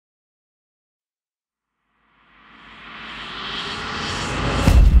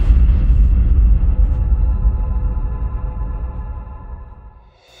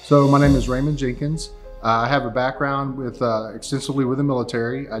So my name is Raymond Jenkins. I have a background with extensively with the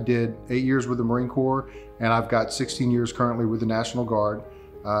military. I did 8 years with the Marine Corps, and I've got 16 years currently with the National Guard.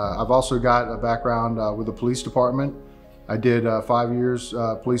 I've also got a background with the police department. I did 5 years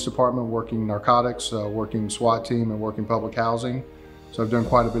police department working narcotics, working SWAT team, and working public housing. So I've done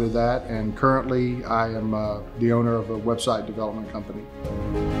quite a bit of that, and currently I am the owner of a website development company.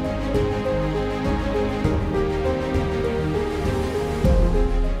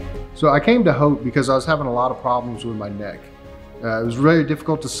 So I came to Hope because I was having a lot of problems with my neck. It was really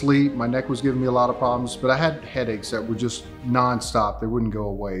difficult to sleep. My neck was giving me a lot of problems, but I had headaches that were just nonstop. They wouldn't go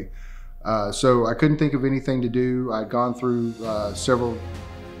away. So I couldn't think of anything to do. I'd gone through several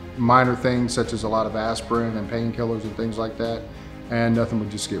minor things, such as a lot of aspirin and painkillers and things like that, and nothing would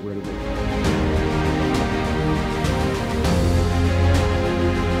just get rid of it.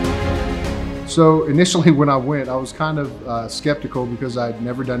 So initially when I went, I was kind of skeptical because I'd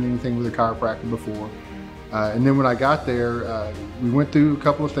never done anything with a chiropractor before. And then when I got there, we went through a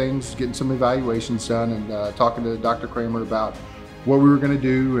couple of things, getting some evaluations done and talking to Dr. Kramer about what we were gonna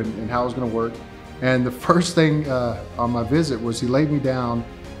do and how it was gonna work. And the first thing on my visit was he laid me down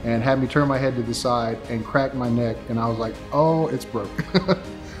and had me turn my head to the side and crack my neck. And I was like, oh, it's broke.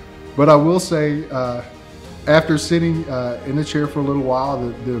 But I will say, after sitting in the chair for a little while,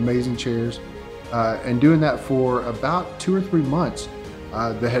 the amazing chairs, and doing that for about 2 or 3 months,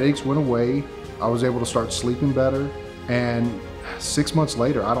 the headaches went away. I was able to start sleeping better, and 6 months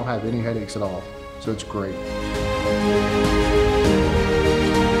later, I don't have any headaches at all. So it's great.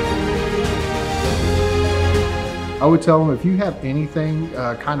 I would tell them if you have anything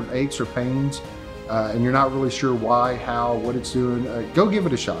kind of aches or pains, and you're not really sure why, how, what it's doing, go give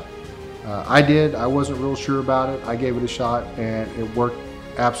it a shot. I did. I wasn't real sure about it. I gave it a shot, and it worked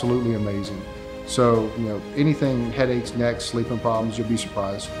absolutely amazing. So, you know, anything, headaches, necks, sleeping problems, you'll be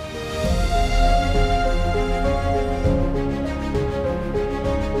surprised.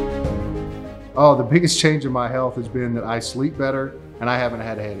 Oh, the biggest change in my health has been that I sleep better and I haven't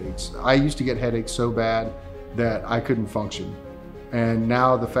had headaches. I used to get headaches so bad that I couldn't function. And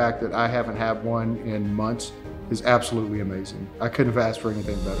now the fact that I haven't had one in months is absolutely amazing. I couldn't have asked for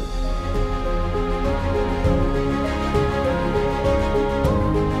anything better.